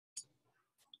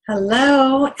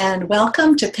Hello, and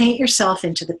welcome to Paint Yourself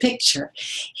into the Picture,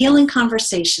 healing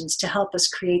conversations to help us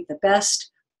create the best,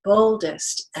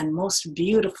 boldest, and most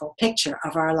beautiful picture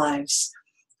of our lives.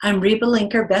 I'm Reba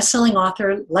Linker, best-selling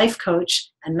author, life coach,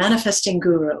 and manifesting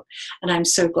guru, and I'm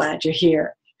so glad you're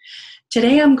here.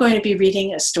 Today I'm going to be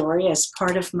reading a story as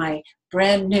part of my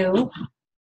brand new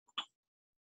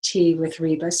Tea with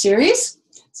Reba series.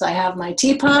 So I have my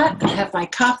teapot, I have my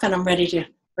cup, and I'm ready to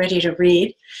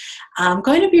read. I'm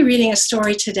going to be reading a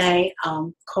story today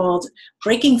called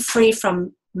Breaking Free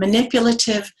from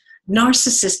Manipulative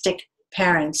Narcissistic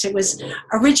Parents. It was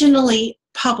originally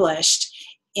published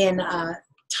in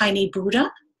Tiny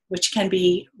Buddha, which can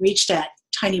be reached at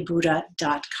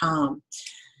tinybuddha.com.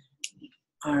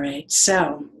 All right,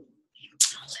 so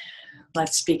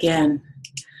let's begin.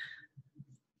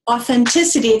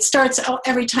 Authenticity, it starts,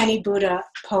 every Tiny Buddha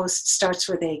post starts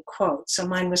with a quote. So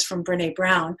mine was from Brene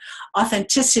Brown.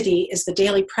 Authenticity is the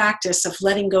daily practice of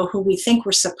letting go who we think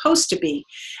we're supposed to be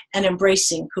and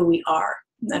embracing who we are.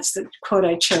 And that's the quote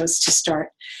I chose to start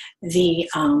the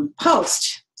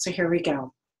post. So here we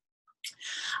go.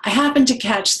 I happened to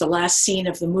catch the last scene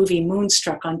of the movie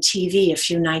Moonstruck on TV a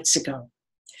few nights ago.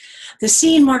 The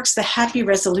scene marks the happy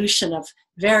resolution of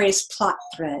various plot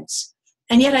threads.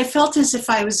 And yet I felt as if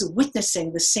I was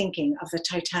witnessing the sinking of the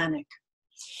Titanic.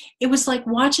 It was like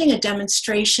watching a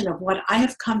demonstration of what I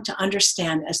have come to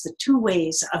understand as the two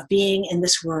ways of being in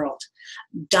this world: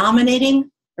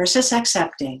 dominating versus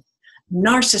accepting,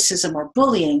 narcissism or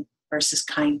bullying versus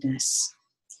kindness.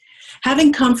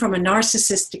 Having come from a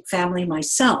narcissistic family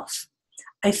myself,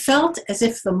 I felt as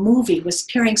if the movie was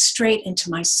peering straight into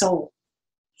my soul.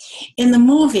 In the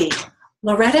movie,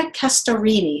 Loretta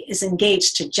Castorini is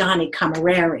engaged to Johnny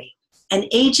Camerari, an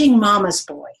aging mama's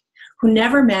boy who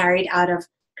never married out of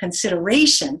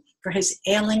consideration for his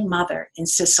ailing mother in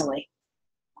Sicily.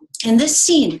 In this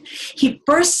scene, he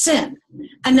bursts in,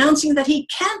 announcing that he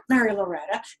can't marry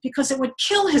Loretta because it would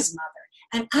kill his mother,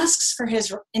 and asks for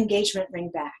his engagement ring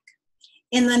back.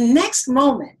 In the next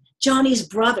moment, Johnny's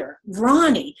brother,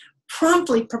 Ronnie,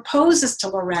 promptly proposes to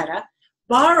Loretta,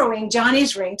 borrowing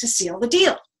Johnny's ring to seal the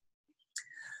deal.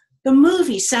 The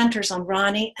movie centers on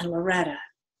Ronnie and Loretta,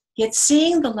 yet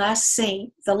seeing the last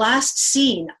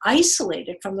scene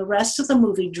isolated from the rest of the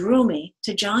movie drew me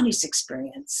to Johnny's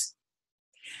experience.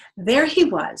 There he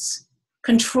was,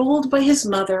 controlled by his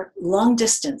mother long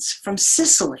distance from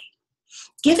Sicily,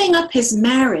 giving up his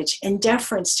marriage in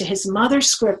deference to his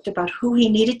mother's script about who he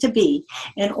needed to be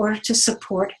in order to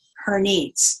support her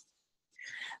needs.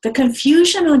 The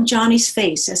confusion on Johnny's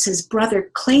face as his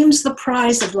brother claims the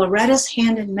prize of Loretta's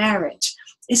hand in marriage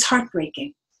is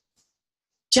heartbreaking.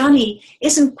 Johnny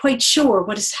isn't quite sure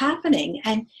what is happening,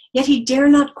 and yet he dare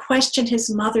not question his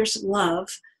mother's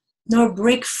love, nor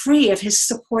break free of his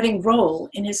supporting role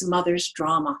in his mother's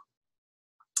drama.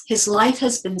 His life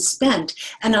has been spent,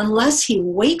 and unless he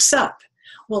wakes up,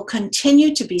 will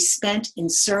continue to be spent in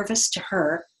service to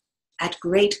her at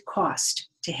great cost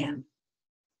to him.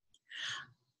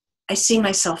 I see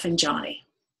myself in Johnny.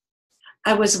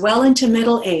 I was well into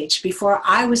middle age before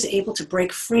I was able to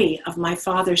break free of my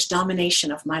father's domination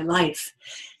of my life.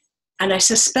 And I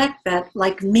suspect that,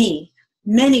 like me,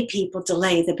 many people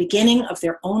delay the beginning of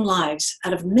their own lives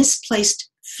out of misplaced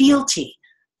fealty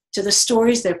to the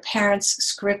stories their parents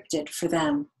scripted for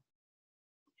them.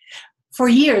 For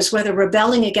years, whether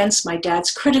rebelling against my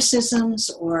dad's criticisms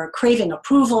or craving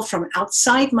approval from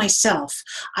outside myself,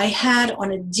 I had,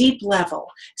 on a deep level,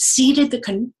 ceded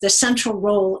the central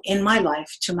role in my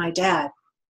life to my dad.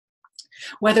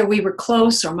 Whether we were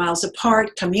close or miles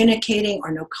apart, communicating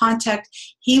or no contact,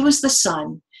 he was the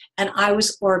sun and I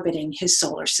was orbiting his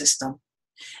solar system.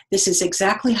 This is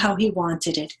exactly how he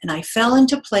wanted it, and I fell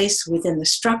into place within the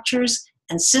structures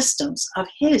and systems of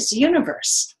his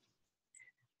universe.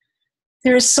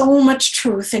 There is so much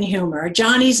truth and humor.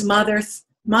 Johnny's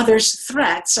mother's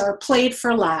threats are played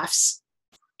for laughs,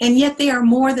 and yet they are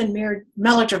more than mere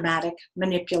melodramatic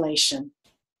manipulation.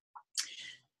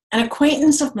 An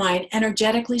acquaintance of mine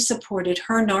energetically supported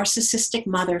her narcissistic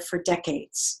mother for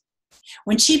decades.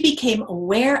 When she became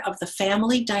aware of the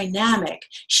family dynamic,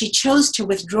 she chose to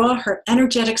withdraw her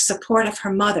energetic support of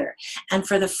her mother, and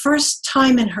for the first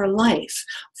time in her life,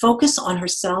 focus on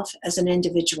herself as an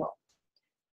individual.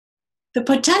 The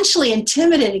potentially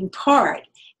intimidating part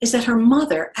is that her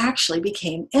mother actually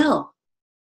became ill.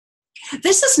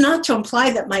 This is not to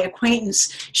imply that my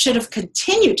acquaintance should have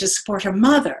continued to support her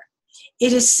mother.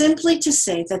 It is simply to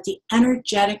say that the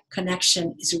energetic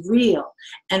connection is real,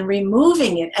 and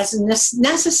removing it, as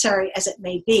necessary as it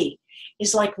may be,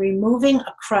 is like removing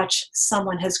a crutch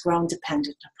someone has grown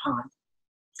dependent upon.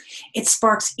 It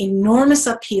sparks enormous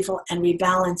upheaval and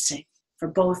rebalancing for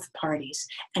both parties,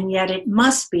 and yet it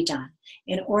must be done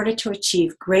in order to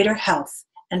achieve greater health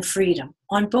and freedom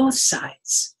on both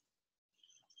sides.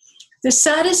 The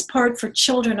saddest part for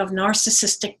children of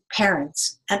narcissistic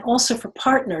parents, and also for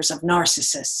partners of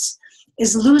narcissists,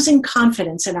 is losing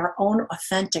confidence in our own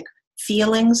authentic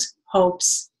feelings,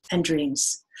 hopes, and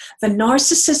dreams. The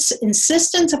narcissist's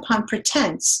insistence upon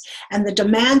pretense and the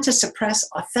demand to suppress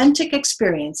authentic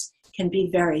experience can be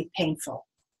very painful.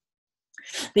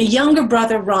 The younger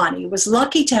brother, Ronnie, was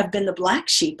lucky to have been the black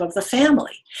sheep of the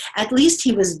family. At least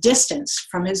he was distanced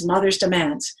from his mother's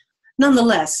demands.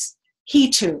 Nonetheless, he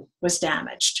too was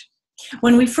damaged.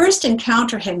 When we first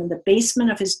encounter him in the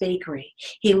basement of his bakery,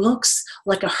 he looks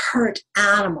like a hurt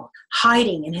animal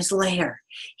hiding in his lair.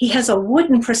 He has a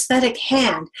wooden prosthetic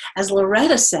hand, as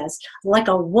Loretta says, like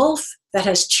a wolf that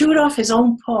has chewed off his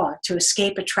own paw to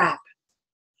escape a trap.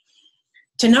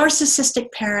 To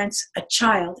narcissistic parents, a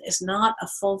child is not a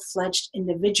full-fledged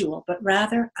individual, but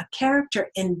rather a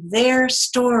character in their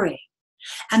story,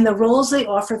 and the roles they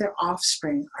offer their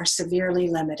offspring are severely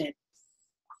limited.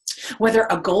 Whether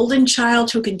a golden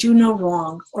child who can do no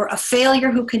wrong or a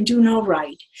failure who can do no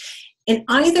right, in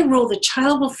either role, the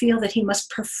child will feel that he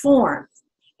must perform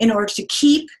in order to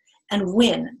keep and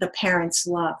win the parent's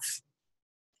love.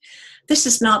 This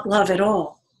is not love at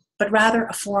all, but rather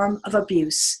a form of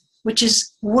abuse, which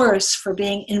is worse for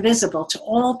being invisible to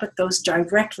all but those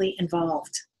directly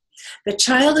involved. The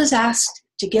child is asked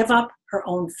to give up her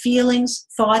own feelings,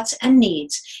 thoughts, and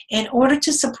needs in order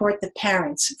to support the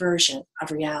parent's version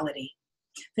of reality.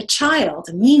 The child,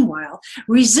 meanwhile,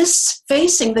 resists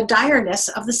facing the direness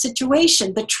of the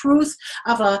situation, the truth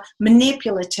of a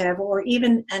manipulative or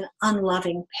even an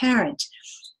unloving parent,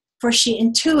 for she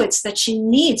intuits that she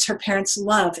needs her parent's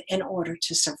love in order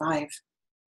to survive.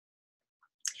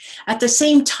 At the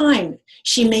same time,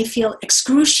 she may feel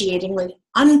excruciatingly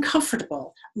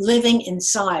uncomfortable living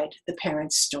inside the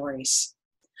parents' stories.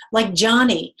 Like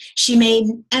Johnny, she may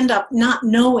end up not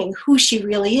knowing who she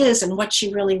really is and what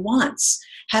she really wants,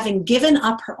 having given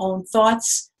up her own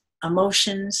thoughts,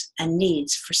 emotions, and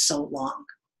needs for so long.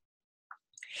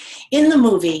 In the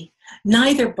movie,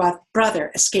 neither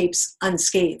brother escapes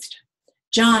unscathed.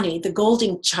 Johnny, the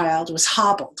golden child, was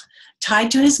hobbled,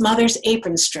 tied to his mother's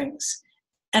apron strings,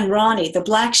 and Ronnie, the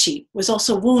black sheep, was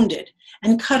also wounded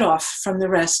and cut off from the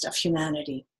rest of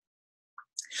humanity.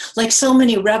 Like so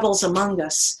many rebels among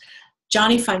us,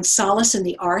 Johnny finds solace in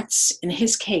the arts, in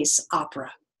his case,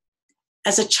 opera.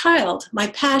 As a child, my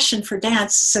passion for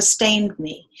dance sustained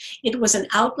me. It was an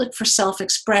outlet for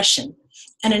self-expression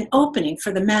and an opening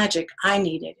for the magic I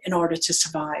needed in order to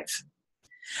survive.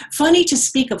 Funny to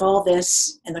speak of all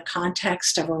this in the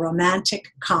context of a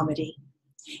romantic comedy,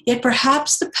 yet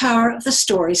perhaps the power of the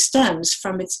story stems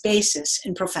from its basis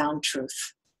in profound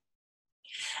truth.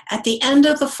 At the end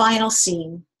of the final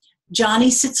scene, Johnny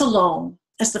sits alone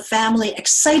as the family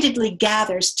excitedly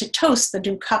gathers to toast the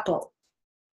new couple.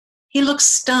 He looks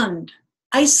stunned,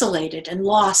 isolated, and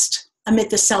lost amid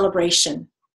the celebration.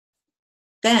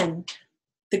 Then,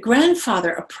 the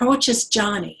grandfather approaches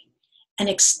Johnny and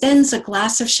extends a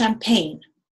glass of champagne,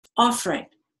 offering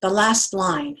the last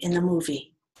line in the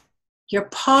movie. "You're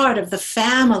part of the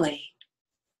family."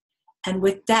 And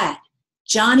with that,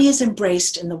 Johnny is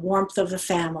embraced in the warmth of the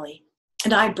family,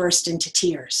 and I burst into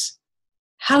tears.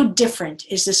 How different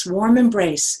is this warm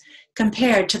embrace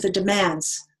compared to the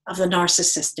demands of the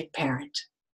narcissistic parent?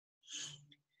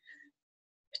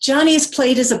 Johnny is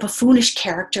played as a buffoonish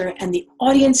character, and the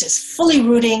audience is fully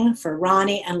rooting for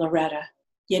Ronnie and Loretta,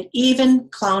 yet even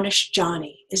clownish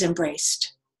Johnny is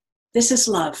embraced. This is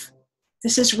love.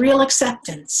 This is real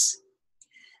acceptance.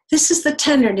 This is the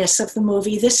tenderness of the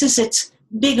movie. This is its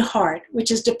big heart, which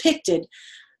is depicted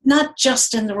not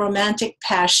just in the romantic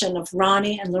passion of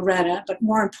Ronnie and Loretta, but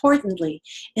more importantly,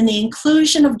 in the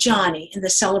inclusion of Johnny in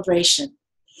the celebration.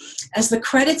 As the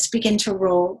credits begin to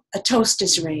roll, a toast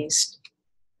is raised.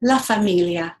 La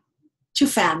familia, to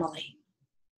family.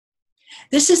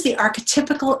 This is the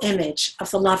archetypical image of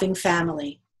the loving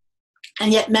family,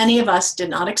 and yet many of us did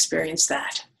not experience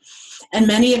that. And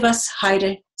many of us hide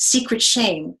a secret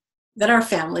shame that our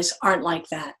families aren't like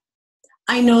that.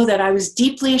 I know that I was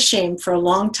deeply ashamed for a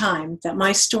long time that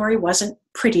my story wasn't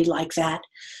pretty like that,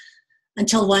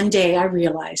 until one day I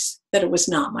realized that it was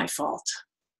not my fault.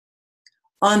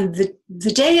 On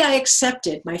the day I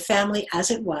accepted my family as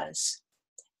it was,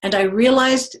 and I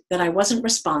realized that I wasn't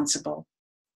responsible,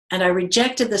 and I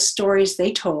rejected the stories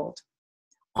they told,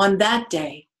 on that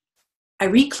day, I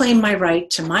reclaimed my right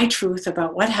to my truth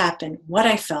about what happened, what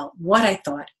I felt, what I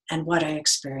thought, and what I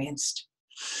experienced.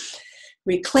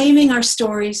 Reclaiming our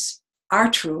stories, our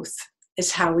truth,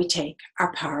 is how we take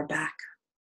our power back.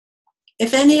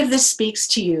 If any of this speaks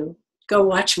to you, go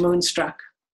watch Moonstruck.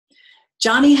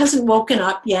 Johnny hasn't woken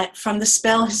up yet from the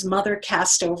spell his mother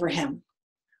cast over him.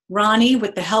 Ronnie,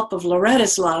 with the help of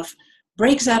Loretta's love,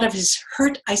 breaks out of his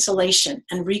hurt isolation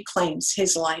and reclaims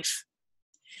his life.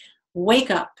 Wake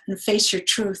up and face your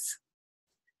truth.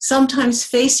 Sometimes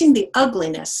facing the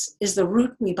ugliness is the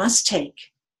route we must take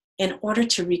in order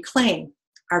to reclaim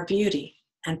our beauty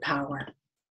and power.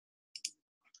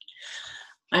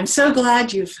 I'm so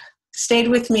glad you've stayed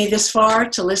with me this far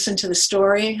to listen to the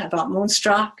story about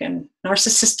Moonstruck and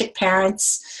narcissistic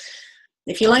parents.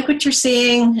 If you like what you're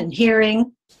seeing and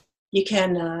hearing, you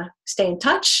can stay in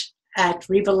touch at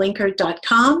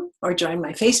rebalinker.com or join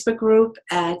my Facebook group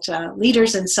at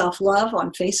Leaders in Self-Love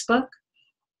on Facebook.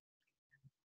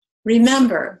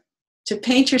 Remember to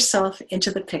paint yourself into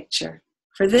the picture,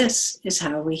 for this is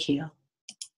how we heal.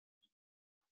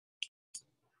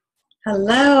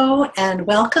 Hello, and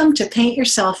welcome to Paint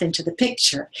Yourself into the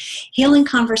Picture, healing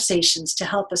conversations to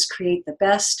help us create the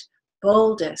best,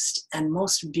 boldest, and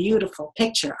most beautiful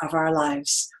picture of our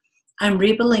lives. I'm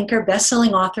Reba Linker,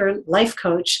 best-selling author, life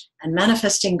coach, and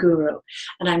manifesting guru,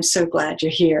 and I'm so glad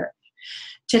you're here.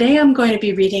 Today I'm going to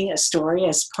be reading a story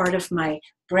as part of my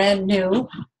brand new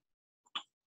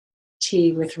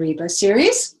Tea with Reba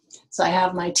series. So I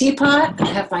have my teapot, I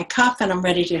have my cup, and I'm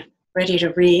ready to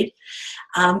read.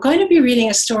 I'm going to be reading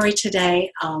a story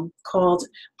today called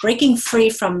Breaking Free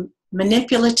from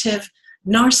Manipulative,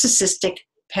 Narcissistic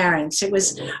Parents. It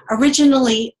was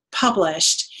originally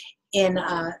published in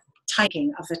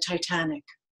Tanking of the Titanic.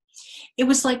 It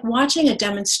was like watching a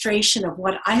demonstration of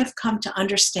what I have come to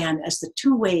understand as the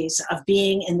two ways of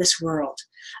being in this world: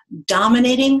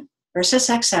 dominating versus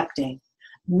accepting,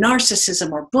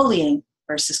 narcissism or bullying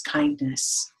versus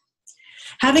kindness.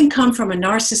 Having come from a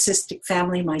narcissistic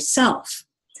family myself,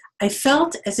 I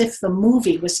felt as if the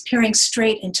movie was peering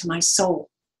straight into my soul.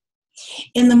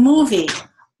 In the movie,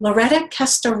 Loretta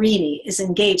Castorini is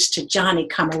engaged to Johnny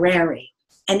Camerari,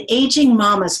 an aging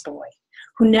mama's boy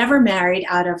who never married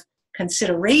out of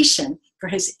consideration for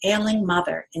his ailing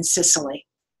mother in Sicily.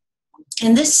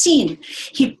 In this scene,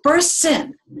 he bursts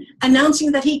in,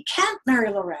 announcing that he can't marry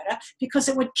Loretta because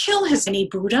it would kill his tiny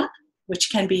Buddha, which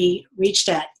can be reached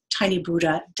at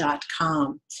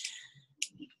tinybuddha.com.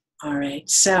 All right,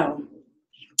 so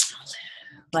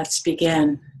let's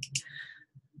begin.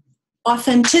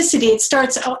 Authenticity, it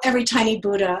starts, every Tiny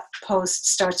Buddha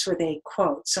post starts with a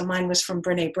quote. So mine was from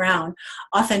Brene Brown.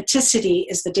 Authenticity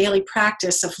is the daily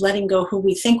practice of letting go who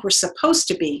we think we're supposed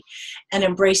to be and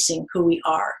embracing who we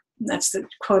are. That's the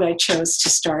quote I chose to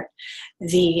start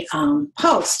the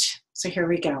post. So here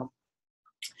we go.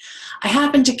 I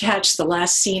happened to catch the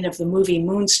last scene of the movie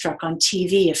Moonstruck on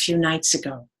TV a few nights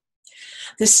ago.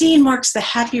 The scene marks the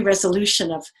happy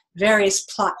resolution of various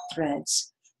plot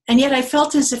threads, and yet I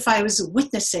felt as if I was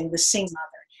witnessing the singer's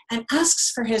mother and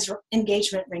asks for his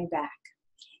engagement ring back.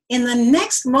 In the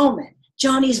next moment,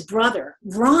 Johnny's brother,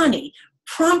 Ronnie,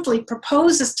 promptly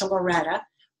proposes to Loretta,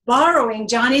 borrowing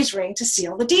Johnny's ring to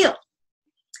seal the deal.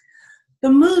 The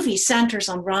movie centers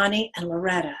on Ronnie and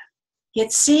Loretta,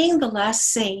 yet seeing the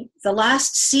last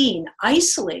scene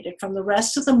isolated from the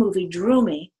rest of the movie drew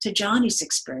me to Johnny's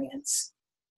experience.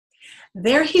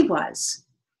 There he was,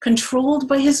 controlled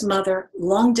by his mother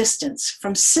long distance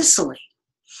from Sicily,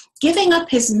 giving up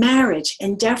his marriage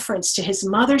in deference to his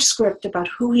mother's script about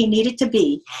who he needed to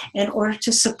be in order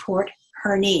to support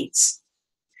her needs.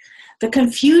 The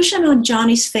confusion on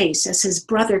Johnny's face as his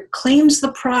brother claims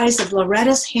the prize of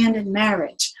Loretta's hand in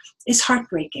marriage is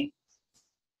heartbreaking.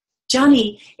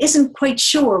 Johnny isn't quite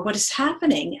sure what is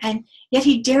happening, and yet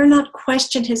he dare not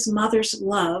question his mother's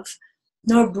love,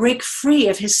 nor break free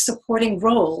of his supporting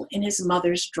role in his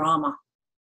mother's drama.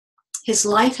 His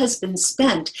life has been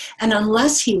spent, and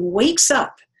unless he wakes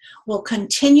up, will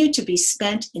continue to be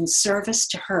spent in service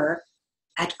to her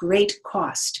at great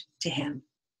cost to him.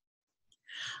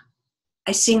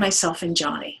 I see myself in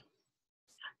Johnny.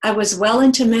 I was well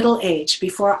into middle age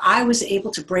before I was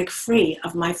able to break free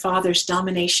of my father's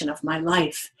domination of my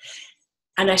life.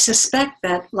 And I suspect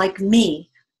that, like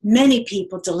me, many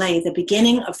people delay the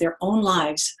beginning of their own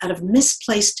lives out of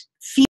misplaced fear